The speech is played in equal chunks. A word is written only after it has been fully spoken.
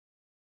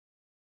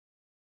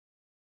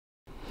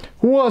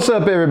What's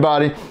up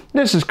everybody?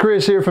 This is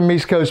Chris here from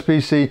East Coast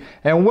PC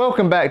and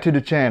welcome back to the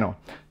channel.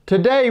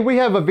 Today we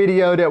have a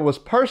video that was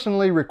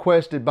personally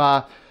requested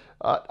by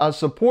a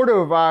supporter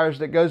of ours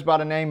that goes by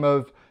the name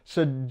of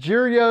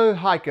Sugiro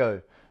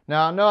Heiko.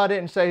 Now I know I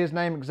didn't say his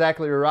name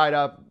exactly right.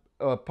 I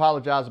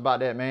apologize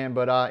about that, man,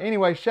 but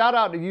anyway, shout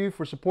out to you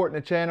for supporting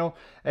the channel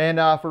and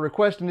for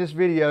requesting this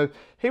video.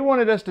 He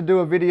wanted us to do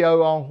a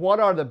video on what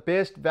are the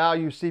best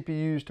value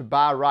CPUs to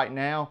buy right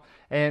now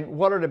and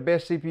what are the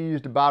best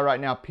CPUs to buy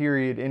right now,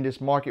 period, in this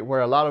market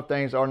where a lot of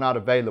things are not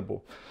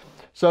available.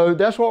 So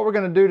that's what we're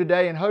going to do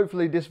today, and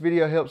hopefully this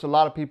video helps a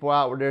lot of people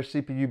out with their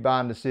CPU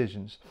buying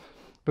decisions.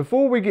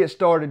 Before we get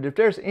started, if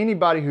there's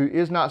anybody who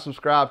is not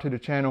subscribed to the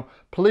channel,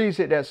 please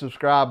hit that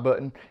subscribe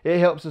button. It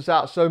helps us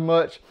out so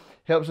much,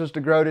 helps us to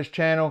grow this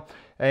channel,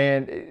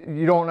 and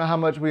you don't know how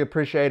much we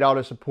appreciate all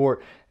the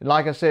support. And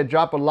like I said,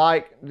 drop a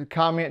like,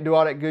 comment, do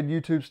all that good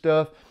YouTube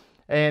stuff.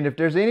 And if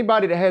there's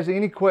anybody that has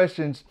any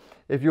questions,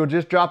 if you'll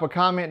just drop a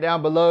comment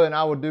down below and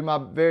I will do my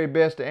very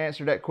best to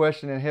answer that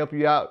question and help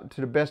you out to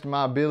the best of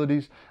my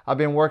abilities. I've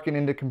been working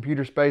in the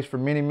computer space for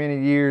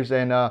many years,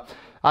 and I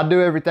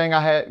do everything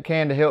I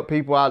can to help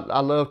people.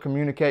 I love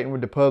communicating with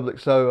the public.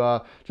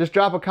 So just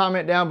drop a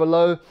comment down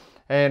below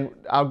and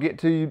I'll get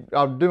to you.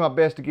 I'll do my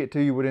best to get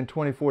to you within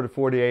 24 to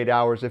 48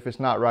 hours if it's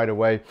not right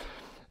away.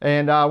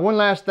 And one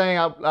last thing,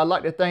 I'd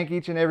like to thank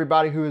each and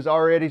everybody who has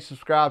already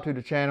subscribed to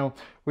the channel.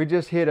 We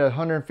just hit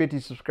 150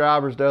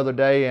 subscribers the other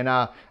day, and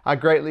I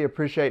greatly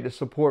appreciate the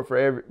support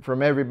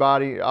from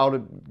everybody, all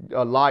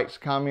the likes,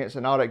 comments,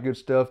 and all that good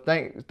stuff.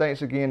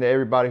 Thanks again to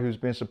everybody who's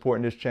been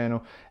supporting this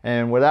channel.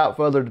 And without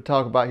further to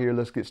talk about here,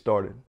 let's get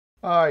started.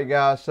 All right,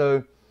 guys,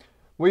 so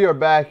we are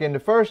back, and the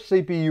first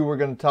CPU we're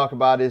going to talk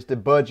about is the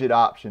budget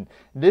option.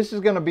 This is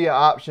going to be an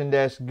option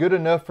that's good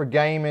enough for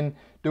gaming,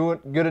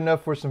 good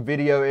enough for some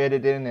video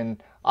editing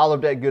and all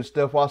of that good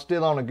stuff while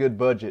still on a good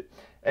budget.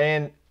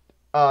 And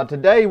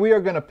today we are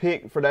going to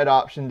pick for that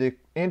option the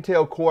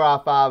Intel Core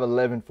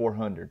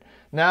i5-11400.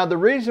 Now the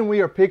reason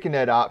we are picking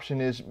that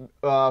option is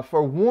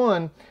for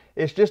one,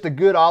 it's just a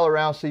good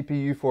all-around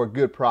CPU for a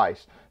good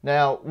price.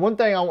 Now, one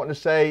thing I want to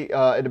say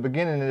at the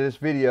beginning of this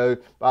video,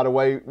 by the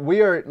way,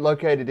 we are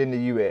located in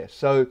the US,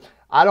 so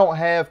I don't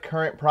have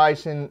current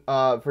pricing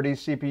for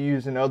these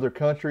CPUs in other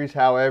countries.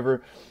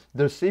 However,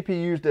 the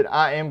CPUs that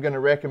I am going to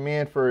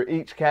recommend for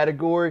each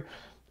category,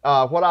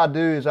 what I do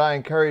is I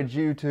encourage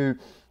you to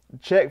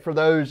check for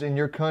those in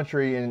your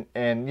country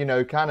and you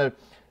know, kind of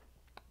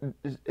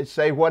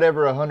say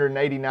whatever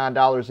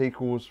 $189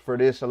 equals for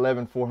this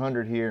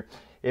 11400 here.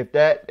 If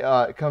that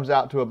comes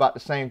out to about the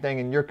same thing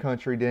in your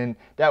country, then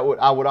I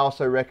would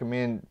also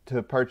recommend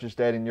to purchase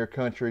that in your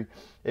country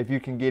if you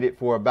can get it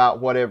for about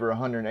whatever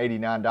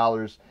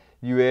 $189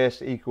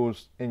 US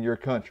equals in your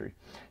country.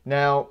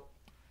 Now,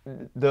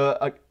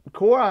 the the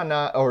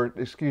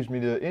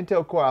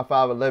Intel Core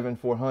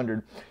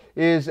i5-11400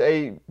 is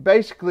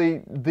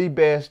basically the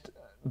best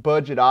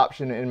budget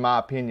option in my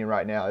opinion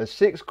right now. It's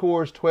 6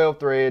 cores, 12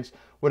 threads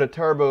with a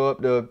turbo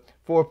up to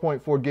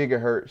 4.4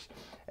 gigahertz.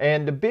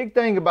 And the big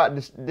thing about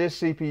this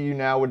CPU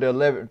now with the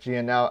 11th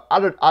gen, now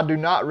I do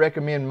not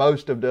recommend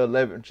most of the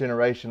 11th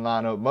generation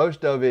lineup.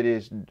 Most of it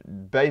is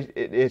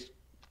it's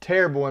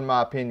terrible in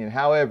my opinion.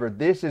 However,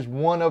 this is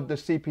one of the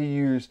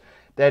CPUs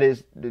that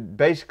is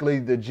basically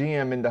the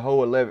gem in the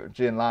whole 11th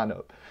gen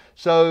lineup.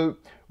 So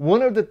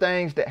one of the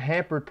things that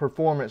hampered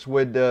performance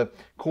with the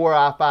Core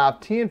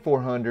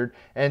i5-10400,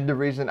 and the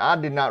reason I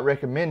did not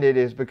recommend it,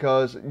 is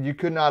because you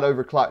could not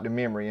overclock the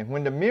memory. And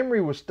when the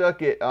memory was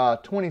stuck at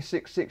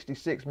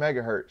 2666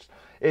 megahertz,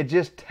 it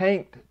just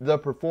tanked the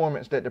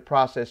performance that the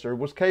processor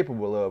was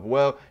capable of.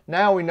 Well,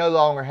 now we no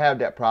longer have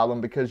that problem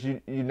because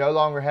you no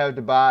longer have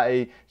to buy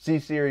a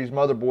C-series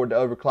motherboard to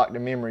overclock the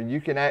memory.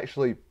 You can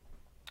actually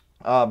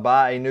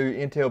buy a new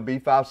Intel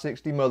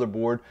B560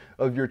 motherboard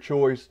of your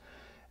choice,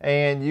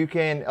 and you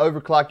can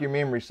overclock your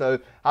memory. So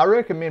I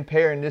recommend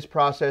pairing this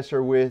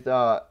processor with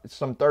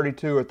some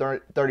 32 or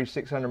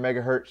 3600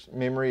 megahertz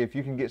memory. If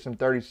you can get some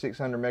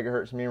 3600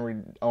 megahertz memory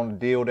on a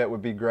deal, that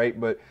would be great,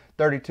 but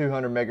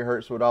 3200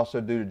 megahertz would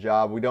also do the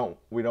job. We don't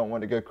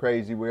want to go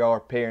crazy. We are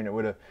pairing it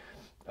with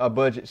a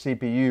budget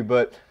CPU,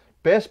 but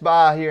Best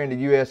Buy here in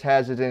the US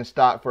has it in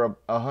stock for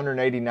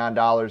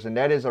 $189, and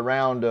that is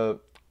around the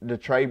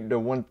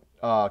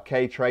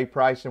 1K tray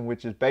pricing,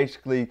 which is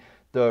basically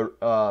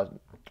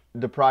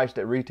the price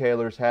that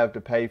retailers have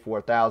to pay for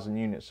 1,000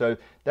 units. So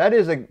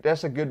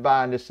that's a good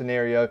buy in this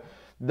scenario.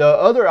 The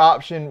other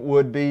option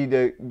would be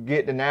to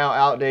get the now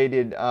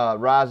outdated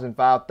Ryzen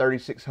 5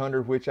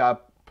 3600, which I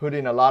put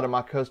in a lot of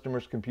my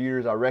customers'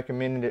 computers. I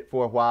recommended it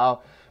for a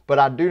while, but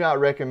I do not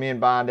recommend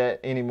buying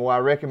that anymore. I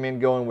recommend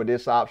going with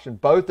this option.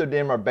 Both of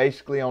them are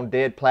basically on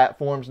dead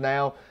platforms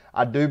now.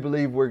 I do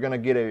believe we're going to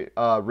get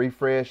a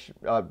refresh,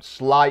 a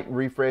slight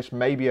refresh,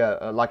 maybe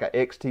like a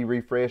XT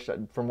refresh.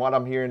 From what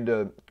I'm hearing,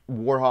 the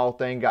Warhol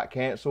thing got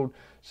canceled.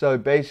 So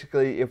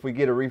basically, if we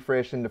get a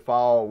refresh in the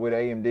fall with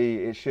AMD,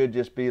 it should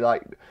just be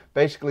like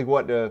basically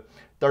what the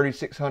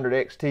 3600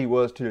 XT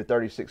was to the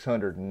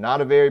 3600.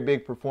 Not a very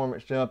big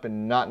performance jump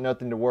and not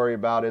nothing to worry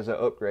about as an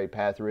upgrade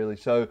path really.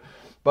 So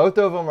both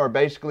of them are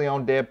basically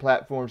on dead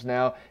platforms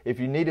now. If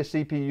you need a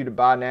CPU to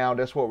buy now,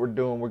 that's what we're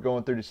doing. We're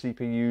going through the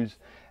CPUs,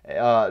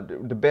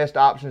 the best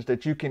options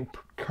that you can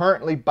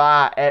currently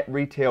buy at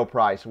retail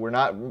price. We're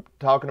not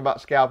talking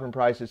about scalping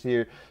prices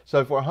here.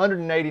 So for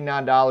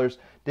 $189,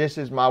 this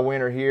is my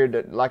winner here.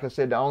 That, like I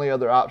said, the only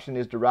other option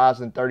is the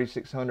Ryzen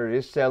 3600.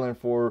 It's selling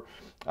for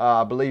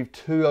I believe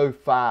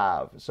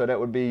 $205, so that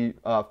would be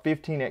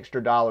 $15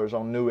 extra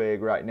on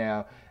Newegg right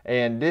now.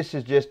 And this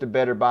is just a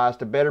better buy.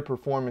 It's a better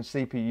performance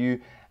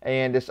CPU,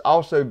 and it's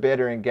also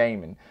better in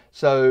gaming.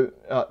 So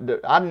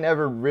I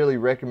never really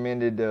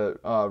recommended the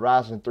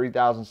Ryzen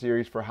 3000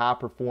 series for high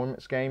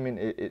performance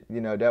gaming.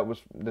 You know, that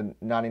was the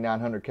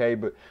 9900K,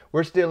 but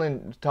we're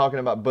still talking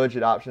about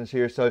budget options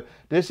here. So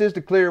this is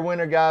the clear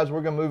winner, guys.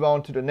 We're gonna move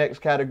on to the next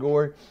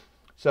category.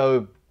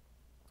 So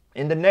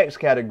in the next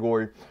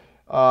category,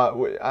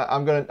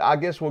 I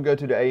guess we'll go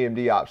to the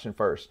AMD option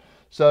first.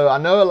 So I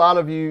know a lot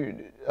of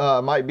you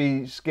might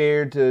be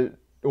scared to,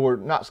 or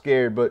not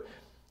scared, but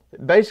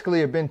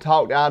basically have been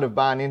talked out of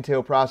buying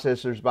Intel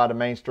processors by the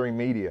mainstream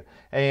media.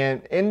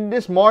 And in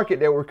this market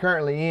that we're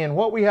currently in,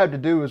 what we have to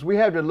do is we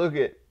have to look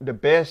at the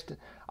best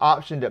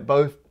option that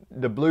both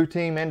the blue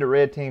team and the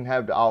red team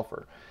have to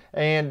offer.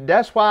 And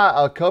that's why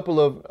a couple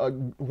of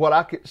what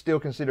I could still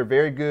consider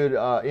very good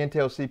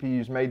Intel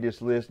CPUs made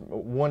this list,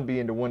 one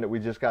being the one that we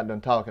just got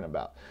done talking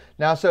about.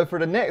 Now, so for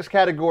the next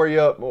category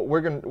up,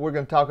 we're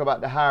gonna talk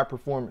about the higher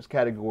performance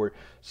category.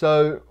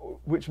 So,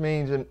 which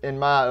means, in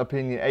my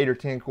opinion, 8 or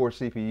 10 core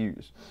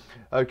CPUs.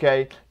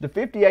 Okay, the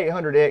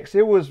 5800X,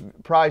 it was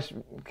priced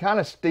kind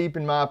of steep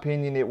in my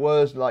opinion. It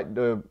was like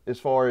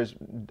as far as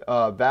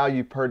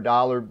value per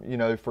dollar, you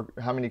know, for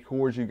how many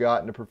cores you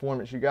got and the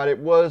performance you got. It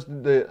was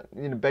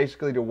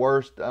basically the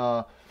worst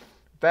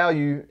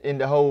value in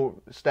the whole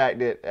stack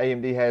that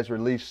AMD has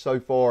released so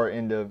far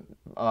in the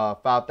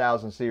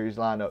 5000 series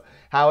lineup.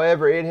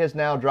 However, it has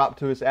now dropped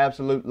to its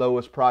absolute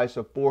lowest price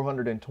of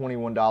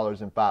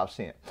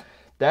 $421.05.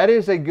 That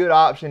is a good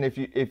option if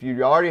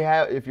you're already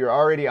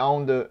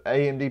on the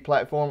AMD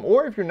platform,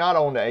 or if you're not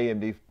on the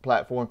AMD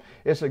platform.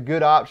 It's a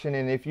good option.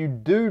 And if you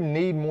do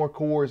need more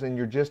cores and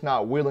you're just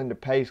not willing to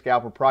pay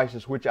scalper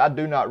prices, which I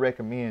do not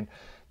recommend,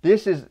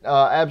 this is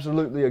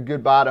absolutely a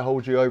good buy to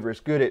hold you over.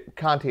 It's good at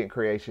content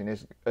creation.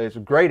 It's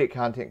great at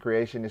content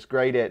creation. It's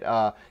great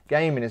at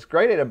gaming. It's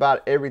great at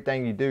about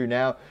everything you do.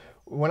 Now,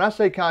 when I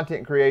say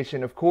content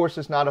creation, of course,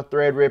 it's not a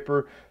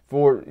Threadripper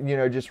for, you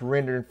know, just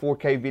rendering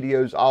 4K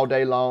videos all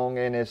day long.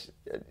 And it's,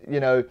 you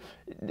know,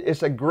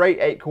 it's a great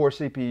 8-core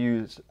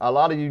CPUs. A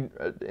lot of you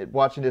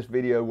watching this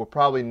video will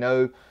probably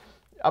know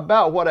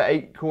about what an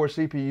 8-core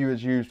CPU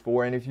is used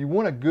for. And if you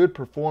want a good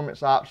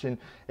performance option,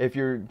 if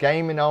you're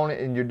gaming on it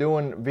and you're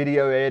doing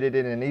video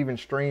editing and even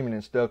streaming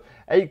and stuff,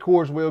 8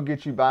 cores will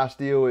get you by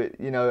still.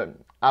 You know,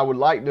 I would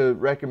like to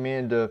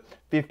recommend the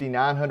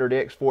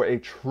 5900X for a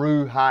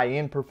true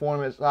high-end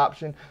performance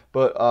option,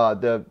 but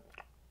the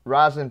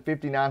Ryzen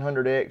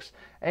 5900X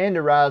and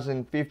the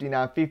Ryzen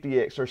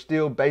 5950X are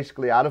still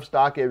basically out of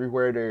stock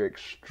everywhere. They're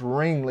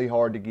extremely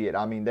hard to get.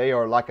 I mean, they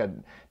are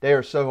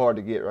so hard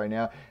to get right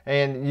now.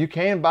 And you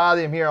can buy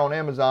them here on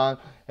Amazon.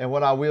 And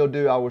what I will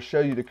do, I will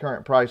show you the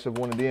current price of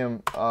one of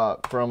them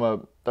from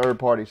a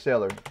third-party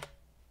seller.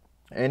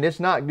 And it's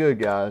not good,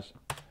 guys.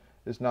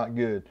 It's not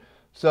good.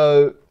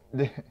 So,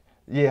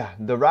 yeah,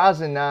 the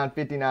Ryzen 9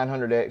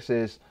 5900X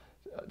is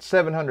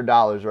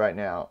 $700 right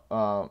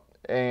now.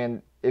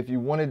 And if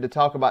you wanted to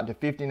talk about the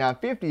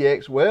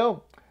 5950X,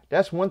 well,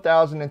 that's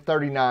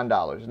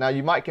 $1,039. Now,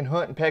 you might can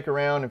hunt and peck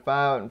around and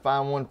find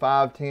one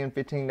 $5, $10,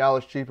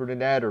 $15 cheaper than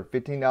that, or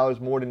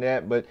 $15 more than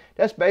that, but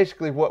that's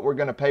basically what we're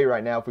going to pay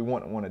right now if we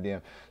want one of them.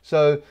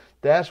 So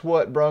that's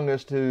what brung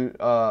us to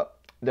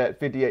that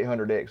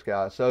 5800X,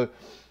 guys. So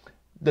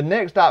the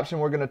next option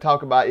we're going to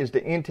talk about is the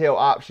Intel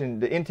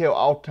option, the Intel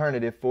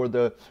alternative for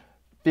the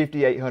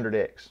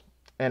 5800X.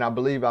 And I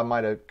believe I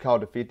might have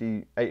called the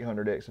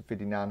 5800X and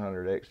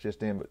 5900X just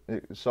then, but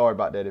sorry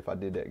about that if I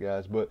did that,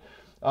 guys. But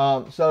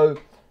so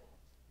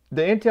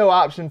the Intel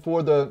option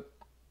for the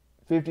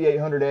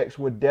 5800X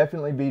would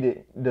definitely be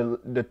the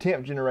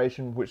 10th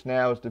generation, which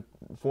now is the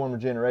former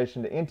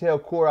generation, the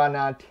Intel Core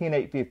i9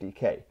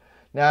 10850K.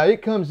 Now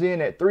it comes in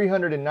at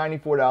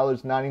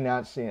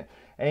 $394.99,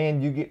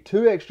 and you get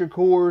 2 extra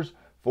cores,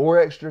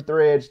 4 extra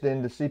threads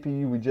than the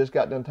CPU we just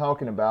got done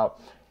talking about.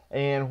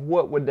 And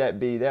what would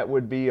that be? That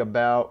would be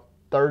about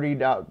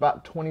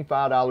about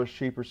 $25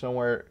 cheaper,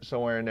 somewhere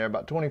in there,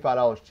 about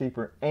 $25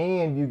 cheaper.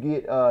 And you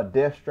get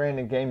Death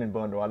Stranding gaming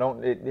bundle.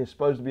 It's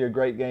supposed to be a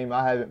great game.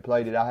 I haven't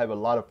played it. I have a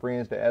lot of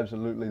friends that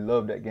absolutely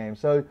love that game.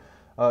 So,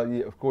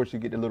 yeah, of course, you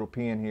get the little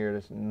pin here.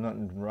 There's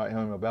nothing to write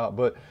home about.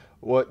 But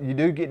what you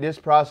do get this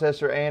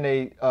processor and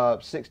a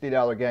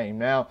 $60 game.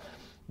 Now,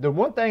 The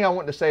one thing I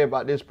want to say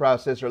about this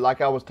processor,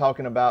 like I was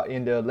talking about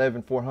in the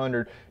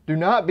 11400, do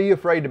not be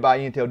afraid to buy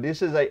Intel.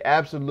 This is a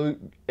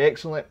absolute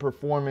excellent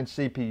performance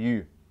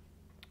CPU.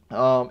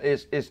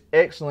 It's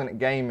excellent at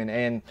gaming,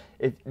 and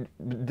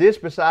this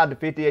beside the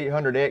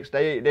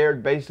 5800X, they're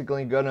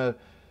basically gonna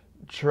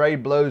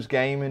trade blows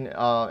gaming,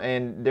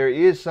 and there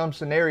is some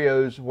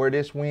scenarios where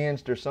this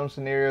wins. There's some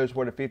scenarios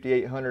where the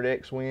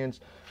 5800X wins,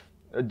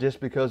 just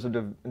because of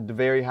the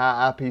very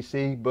high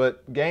IPC.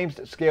 But games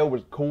that scale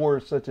with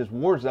cores such as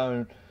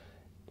Warzone,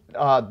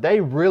 they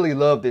really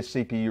love this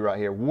CPU right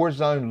here.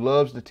 Warzone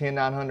loves the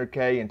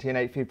 10900K and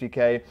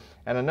 10850K.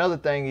 And another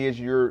thing is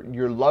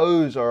your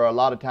lows are a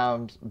lot of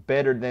times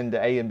better than the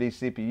AMD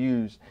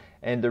CPUs.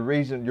 And the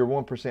reason your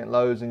 1%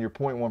 lows and your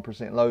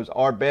 0.1% lows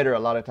are better a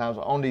lot of times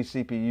on these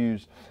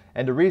CPUs.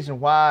 And the reason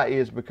why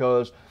is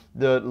because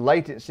the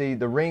latency,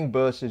 the ring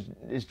bus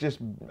is just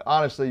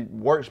honestly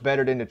works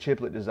better than the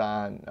chiplet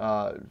design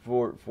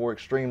for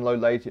extreme low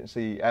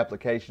latency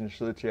applications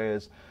such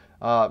as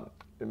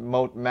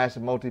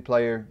massive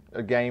multiplayer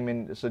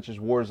gaming such as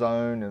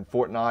Warzone and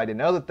Fortnite and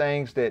other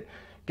things, that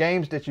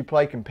games that you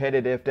play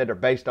competitive that are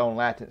based on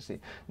latency.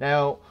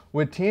 Now,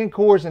 with 10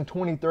 cores and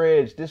 20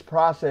 threads, this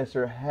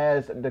processor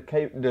has the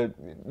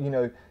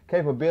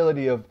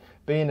capability of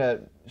being a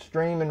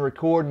stream and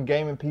record and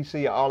gaming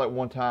PC all at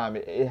one time.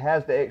 It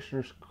has the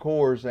extra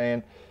cores,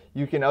 and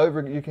you can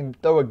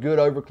throw a good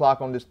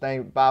overclock on this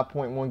thing,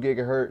 5.1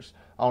 gigahertz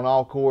on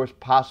all cores,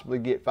 possibly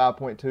get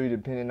 5.2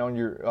 depending on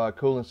your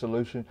cooling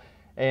solution.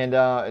 And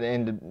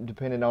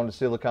depending on the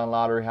silicon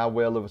lottery, how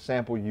well of a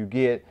sample you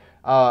get.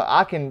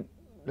 I can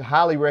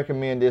highly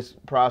recommend this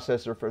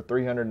processor for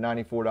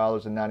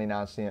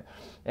 $394.99.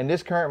 In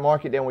this current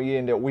market that we're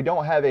in, we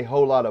don't have a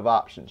whole lot of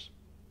options.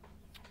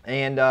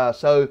 And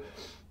so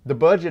the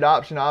budget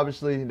option,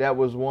 obviously, that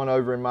was won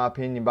over, in my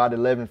opinion, by the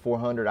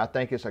 11400. I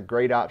think it's a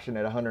great option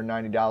at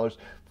 $190.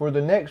 For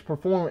the next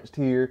performance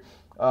tier,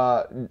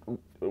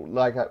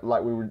 like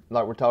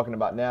we're talking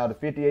about now, the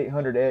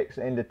 5800X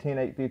and the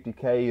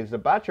 10850K is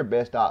about your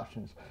best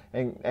options.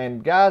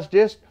 And guys,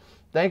 just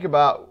think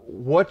about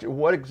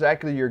what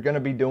exactly you're going to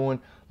be doing.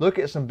 Look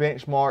at some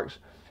benchmarks.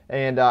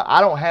 And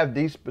I don't have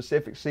these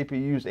specific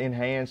CPUs in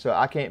hand, so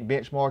I can't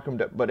benchmark them.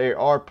 But there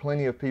are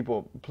plenty of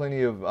people,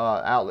 plenty of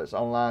outlets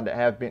online that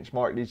have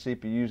benchmarked these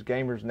CPUs.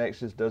 Gamers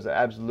Nexus does an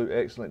absolute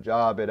excellent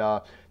job at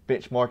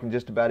benchmarking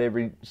just about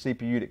every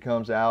CPU that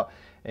comes out.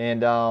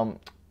 And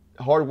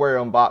Hardware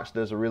Unboxed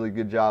does a really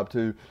good job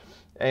too.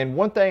 And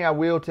one thing I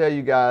will tell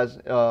you guys,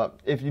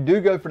 if you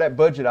do go for that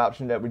budget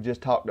option that we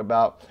just talked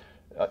about,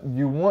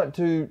 you want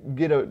to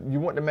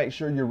make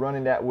sure you're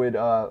running that with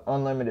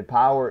unlimited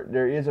power.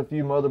 There is a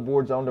few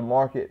motherboards on the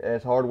market,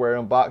 as Hardware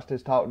Unboxed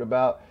has talked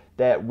about,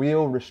 that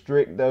will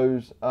restrict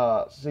those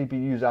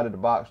CPUs out of the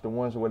box, the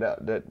ones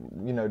without that,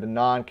 the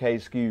non-K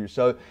SKUs.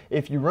 So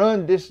if you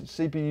run this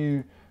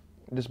CPU,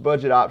 this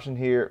budget option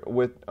here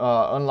with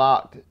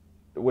unlocked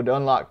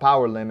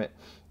power limit,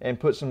 and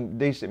put some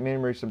decent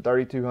memory, some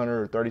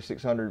 3200 or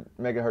 3600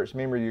 megahertz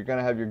memory, you're going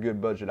to have your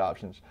good budget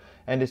options.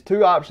 And there's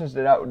two options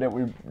that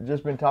we've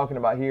just been talking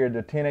about here,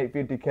 the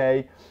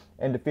 10850K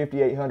and the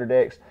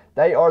 5800X.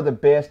 They are the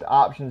best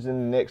options in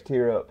the next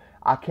tier up.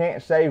 I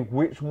can't say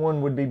which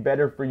one would be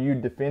better for you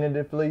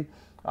definitively.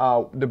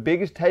 The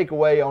biggest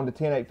takeaway on the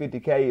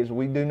 10850K is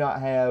we do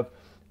not have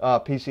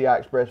PCI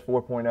Express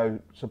 4.0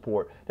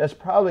 support. That's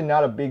probably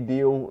not a big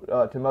deal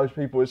to most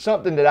people. It's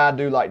something that I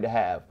do like to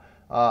have.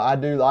 I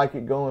do like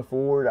it going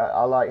forward.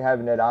 I like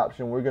having that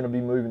option. We're going to be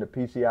moving to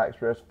PCI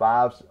Express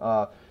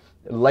 5s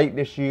late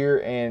this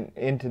year and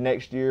into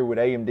next year, with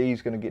AMD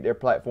is going to get their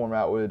platform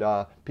out with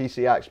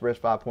PCI Express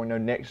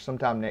 5.0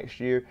 sometime next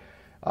year.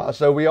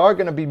 So we are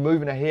going to be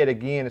moving ahead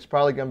again. It's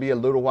probably going to be a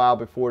little while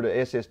before the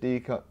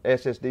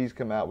SSDs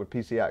come out with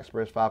PCI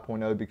Express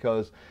 5.0,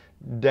 because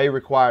they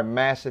require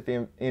massive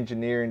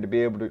engineering to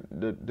be able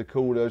to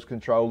cool those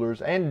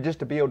controllers, and just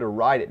to be able to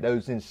write at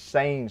those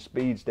insane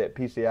speeds that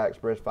PCI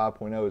Express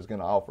 5.0 is going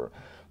to offer.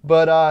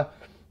 But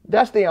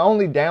that's the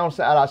only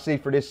downside I see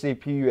for this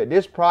CPU. At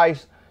this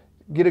price,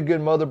 get a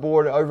good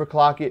motherboard,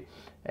 overclock it,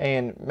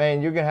 and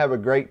man, you're going to have a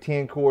great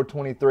 10-core,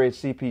 20-thread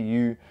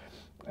CPU.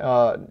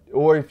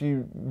 Or if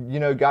you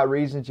got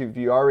reasons, if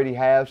you already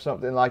have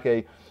something like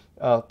a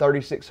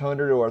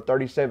 3600 or a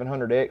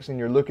 3700X and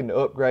you're looking to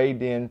upgrade,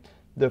 then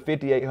the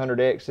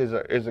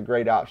 5800X is a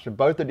great option.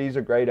 Both of these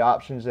are great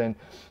options, and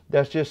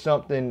that's just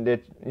something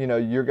that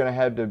you're going to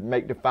have to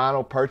make the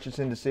final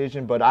purchasing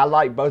decision. But I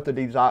like both of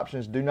these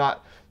options. Do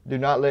not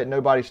let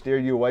nobody steer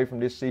you away from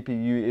this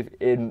CPU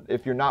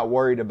if you're not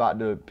worried about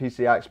the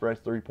PCI Express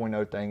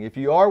 3.0 thing. If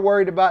you are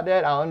worried about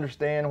that, I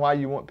understand why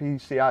you want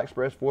PCI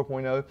Express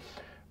 4.0.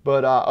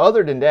 But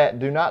other than that,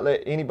 do not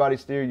let anybody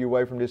steer you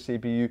away from this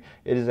CPU.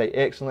 It is an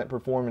excellent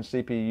performance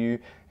CPU,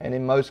 and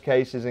in most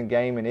cases in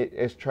gaming,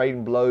 it's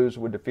trading blows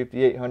with the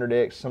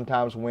 5800X,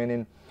 sometimes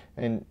winning,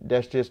 and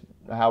that's just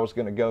how it's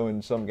going to go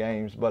in some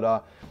games.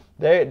 But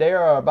they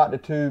are about the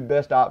two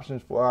best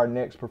options for our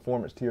next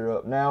performance tier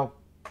up. Now,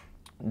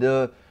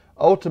 the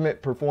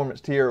ultimate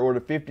performance tier, or the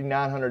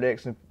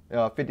 5900X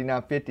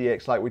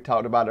 5950X like we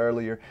talked about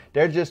earlier.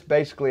 They're just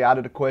basically out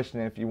of the question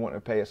if you want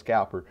to pay a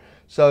scalper.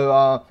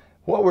 So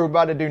what we're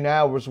about to do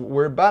now is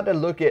we're about to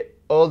look at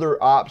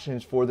other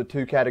options for the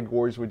two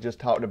categories we just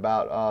talked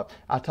about.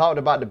 I talked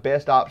about the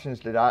best options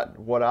that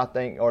what I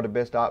think are the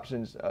best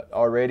options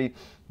already,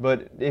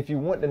 but if you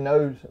want to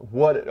know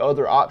what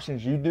other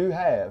options you do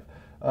have,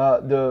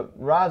 the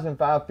Ryzen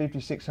 5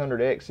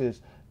 5600X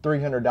is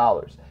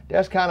 $300.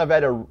 That's kind of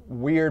at a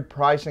weird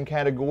pricing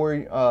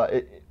category.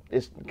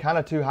 It's kind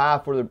of too high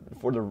for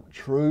the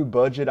true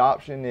budget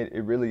option.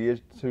 It really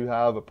is too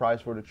high of a price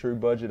for the true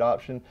budget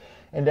option,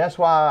 and that's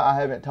why I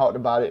haven't talked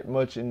about it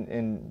much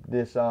in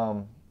this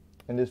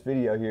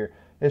video here.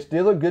 It's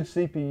still a good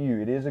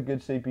CPU. It is a good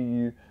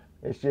CPU.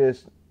 It's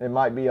just it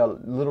might be a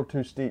little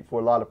too steep for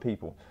a lot of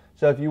people.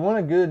 So if you want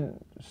a good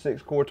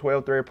 6-core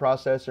 12-thread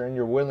processor and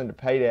you're willing to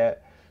pay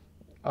that,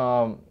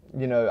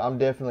 you know, I'm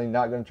definitely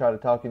not going to try to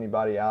talk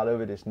anybody out of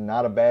it. It's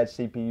not a bad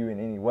CPU in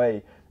any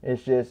way.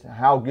 It's just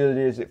how good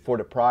is it for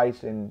the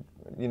price and,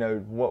 you know,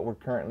 what we're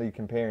currently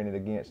comparing it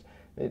against.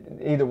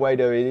 Either way,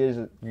 though, it is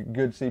a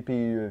good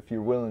CPU if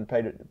you're willing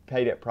to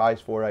pay that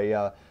price for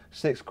a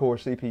 6-core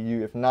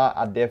CPU. If not,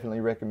 I definitely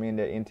recommend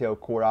that Intel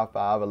Core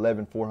i5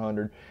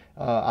 11400.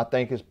 I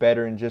think it's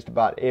better in just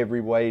about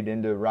every way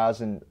than the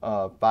Ryzen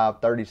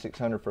 5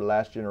 3600 for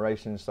last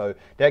generation. So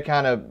that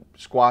kind of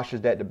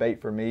squashes that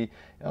debate for me.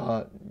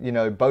 You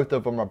know, both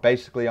of them are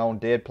basically on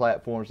dead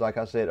platforms, like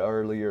I said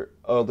earlier,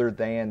 other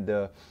than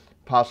the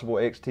possible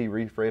XT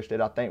refresh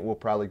that I think we'll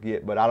probably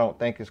get, but I don't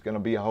think it's going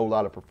to be a whole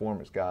lot of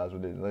performance, guys.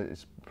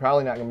 It's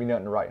probably not going to be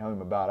nothing to write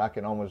home about. I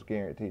can almost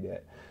guarantee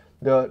that.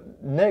 The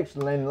next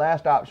and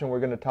last option we're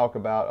going to talk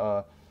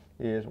about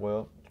is,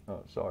 well,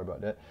 sorry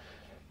about that,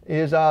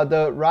 is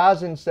the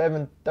Ryzen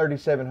 7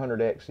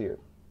 3700X here.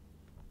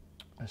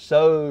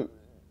 So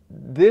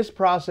this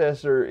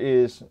processor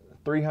is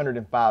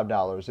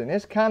 $305, and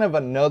it's kind of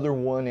another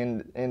one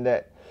in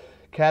that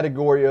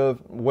category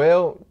of,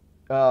 well,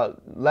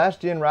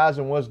 last gen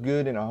Ryzen was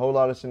good in a whole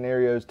lot of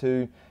scenarios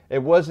too.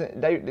 It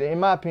wasn't, in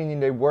my opinion,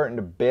 they weren't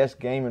the best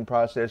gaming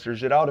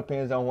processors. It all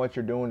depends on what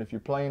you're doing. If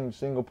you're playing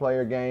single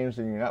player games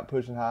and you're not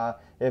pushing high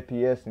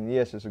FPS, then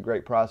yes, it's a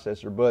great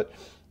processor. But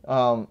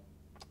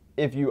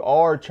if you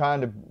are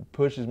trying to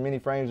push as many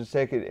frames a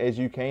second as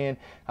you can,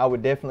 I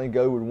would definitely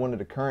go with one of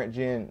the current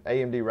gen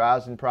AMD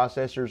Ryzen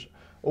processors,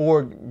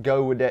 or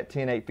go with that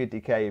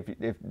 10850K.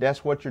 If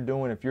that's what you're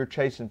doing, if you're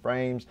chasing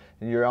frames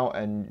and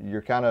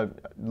you're kind of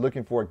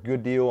looking for a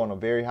good deal on a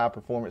very high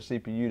performance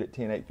CPU, that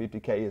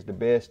 10850K is the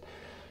best,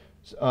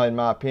 in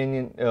my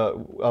opinion,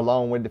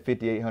 along with the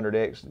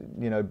 5800X.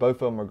 You know,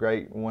 both of them are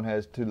great. One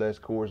has 2 less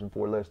cores and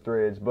 4 less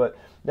threads, but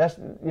that's,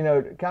 you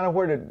know, kind of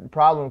where the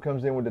problem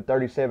comes in with the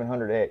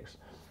 3700X.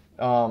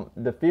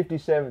 The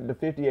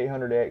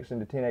 5800X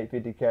and the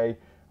 10850K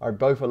are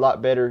both a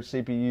lot better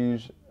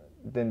CPUs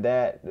than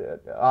that.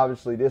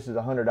 Obviously this is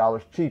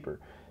 $100 cheaper,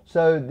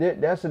 so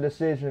that's a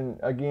decision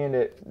again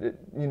that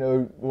you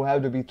know will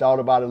have to be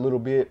thought about a little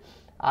bit.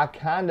 I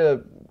kind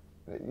of,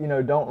 you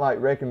know, don't like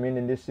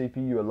recommending this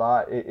CPU a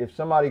lot. If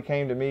somebody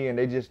came to me and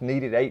they just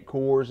needed 8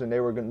 cores and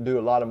they were going to do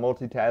a lot of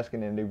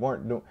multitasking and they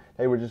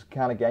were just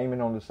kind of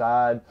gaming on the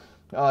side,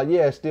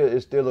 yeah,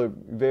 it's still a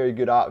very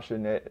good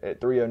option at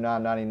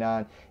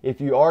 $309.99. If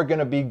you are going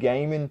to be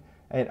gaming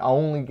and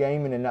only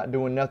gaming and not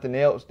doing nothing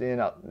else,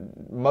 then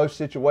most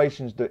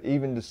situations,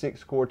 even the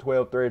 6-core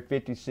 12-thread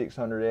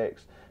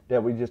 5600X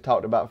that we just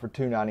talked about for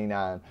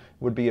 $299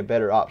 would be a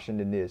better option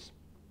than this.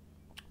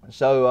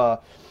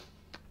 So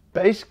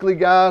basically,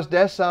 guys,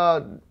 that's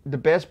the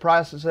best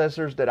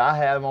processors that I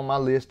have on my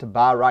list to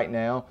buy right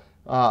now.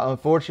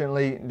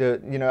 Unfortunately,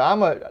 you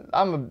know,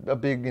 I'm a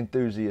big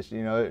enthusiast.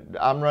 You know,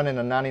 I'm running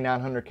a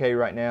 9900K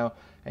right now,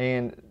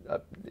 and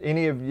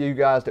any of you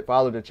guys that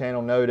follow the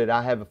channel know that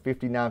I have a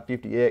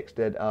 5950X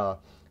that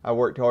I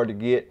worked hard to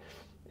get,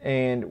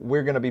 and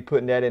we're going to be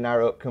putting that in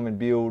our upcoming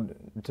build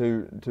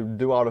to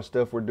do all the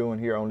stuff we're doing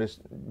here on this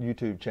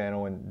YouTube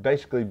channel, and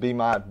basically be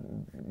my,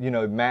 you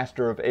know,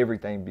 master of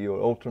everything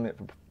build, ultimate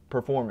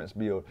performance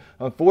build.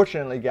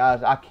 Unfortunately,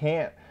 guys, I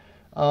can't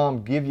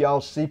give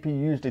y'all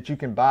CPUs that you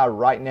can buy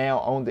right now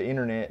on the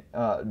internet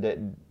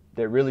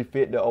that really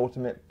fit the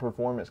ultimate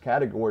performance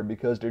category,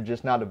 because they're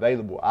just not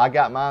available. I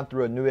got mine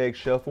through a Newegg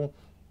Shuffle.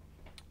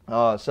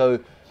 So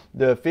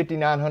the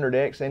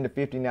 5900X and the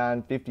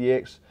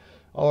 5950X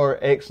are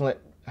excellent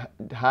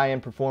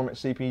high-end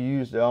performance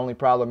CPUs. The only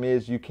problem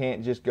is you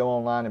can't just go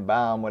online and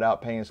buy them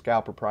without paying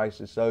scalper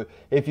prices. So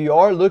if you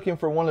are looking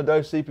for one of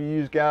those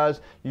CPUs,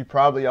 guys, you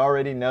probably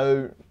already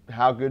know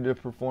how good the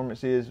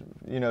performance is,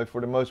 you know,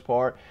 for the most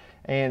part.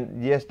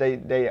 And yes,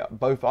 they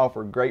both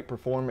offer great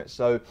performance.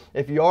 So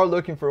if you are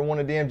looking for one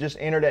of them, just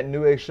enter that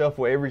Newegg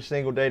Shuffle every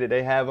single day that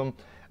they have them.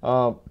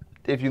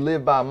 If you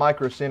live by a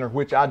Micro Center,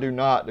 which I do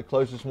not, the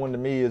closest one to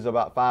me is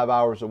about 5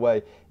 hours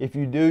away. If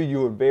you do,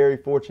 you are very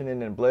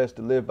fortunate and blessed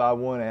to live by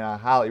one, and I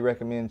highly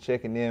recommend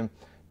checking them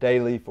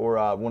daily for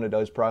one of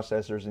those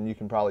processors, and you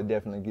can probably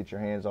definitely get your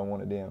hands on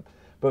one of them.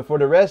 But for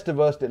the rest of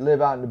us that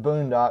live out in the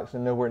boondocks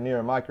and nowhere near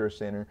a Micro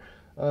Center,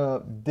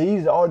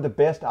 These are the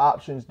best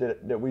options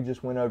that we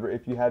just went over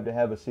if you have to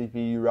have a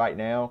CPU right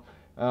now,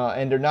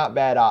 and they're not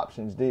bad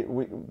options.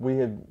 We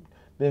have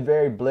been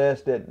very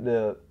blessed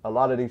that a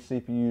lot of these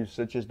CPUs,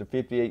 such as the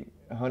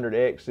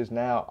 5800X, is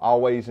now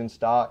always in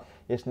stock.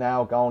 It's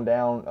now gone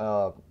down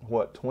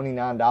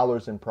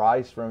 $29 in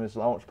price from its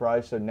launch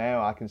price. So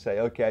now I can say,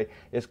 okay,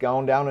 it's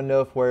gone down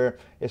enough where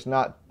it's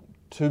not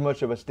too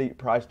much of a steep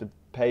price to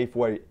pay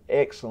for an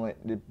excellent,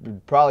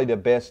 probably the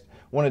best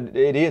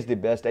it is the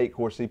best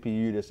 8-core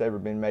CPU that's ever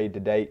been made to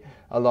date,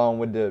 along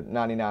with the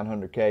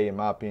 9900K, in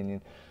my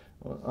opinion,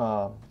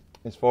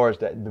 as far as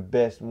the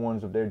best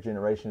ones of their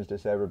generations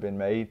that's ever been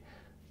made.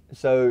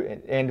 So,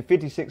 and the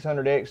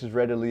 5600X is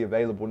readily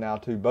available now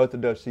too. Both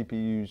of those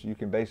CPUs you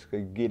can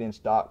basically get in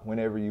stock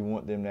whenever you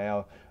want them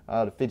now.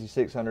 The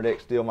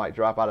 5600X still might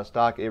drop out of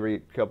stock every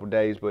couple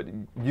days, but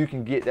you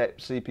can get that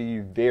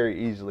CPU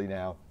very easily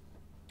now.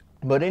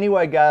 But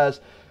anyway, guys,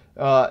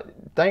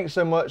 thanks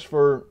so much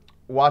for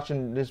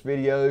watching this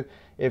video.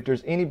 If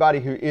there's anybody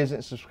who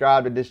isn't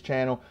subscribed to this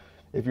channel,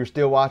 if you're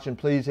still watching,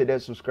 please hit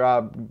that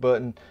subscribe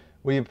button.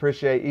 We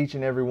appreciate each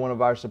and every one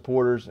of our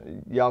supporters.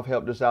 Y'all have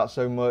helped us out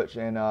so much,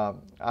 and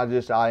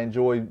I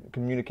enjoy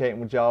communicating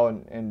with y'all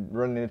and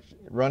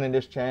running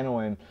this channel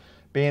and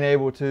being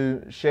able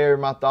to share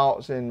my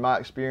thoughts and my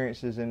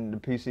experiences in the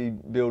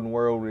PC building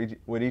world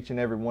with each and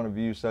every one of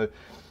you. So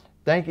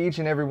thank each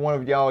and every one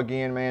of y'all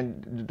again,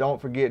 man. Don't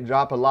forget,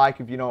 drop a like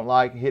if you don't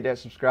like, hit that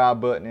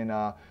subscribe button, and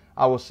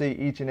I will see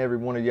each and every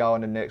one of y'all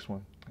in the next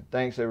one.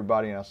 Thanks,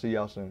 everybody, and I'll see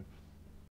y'all soon.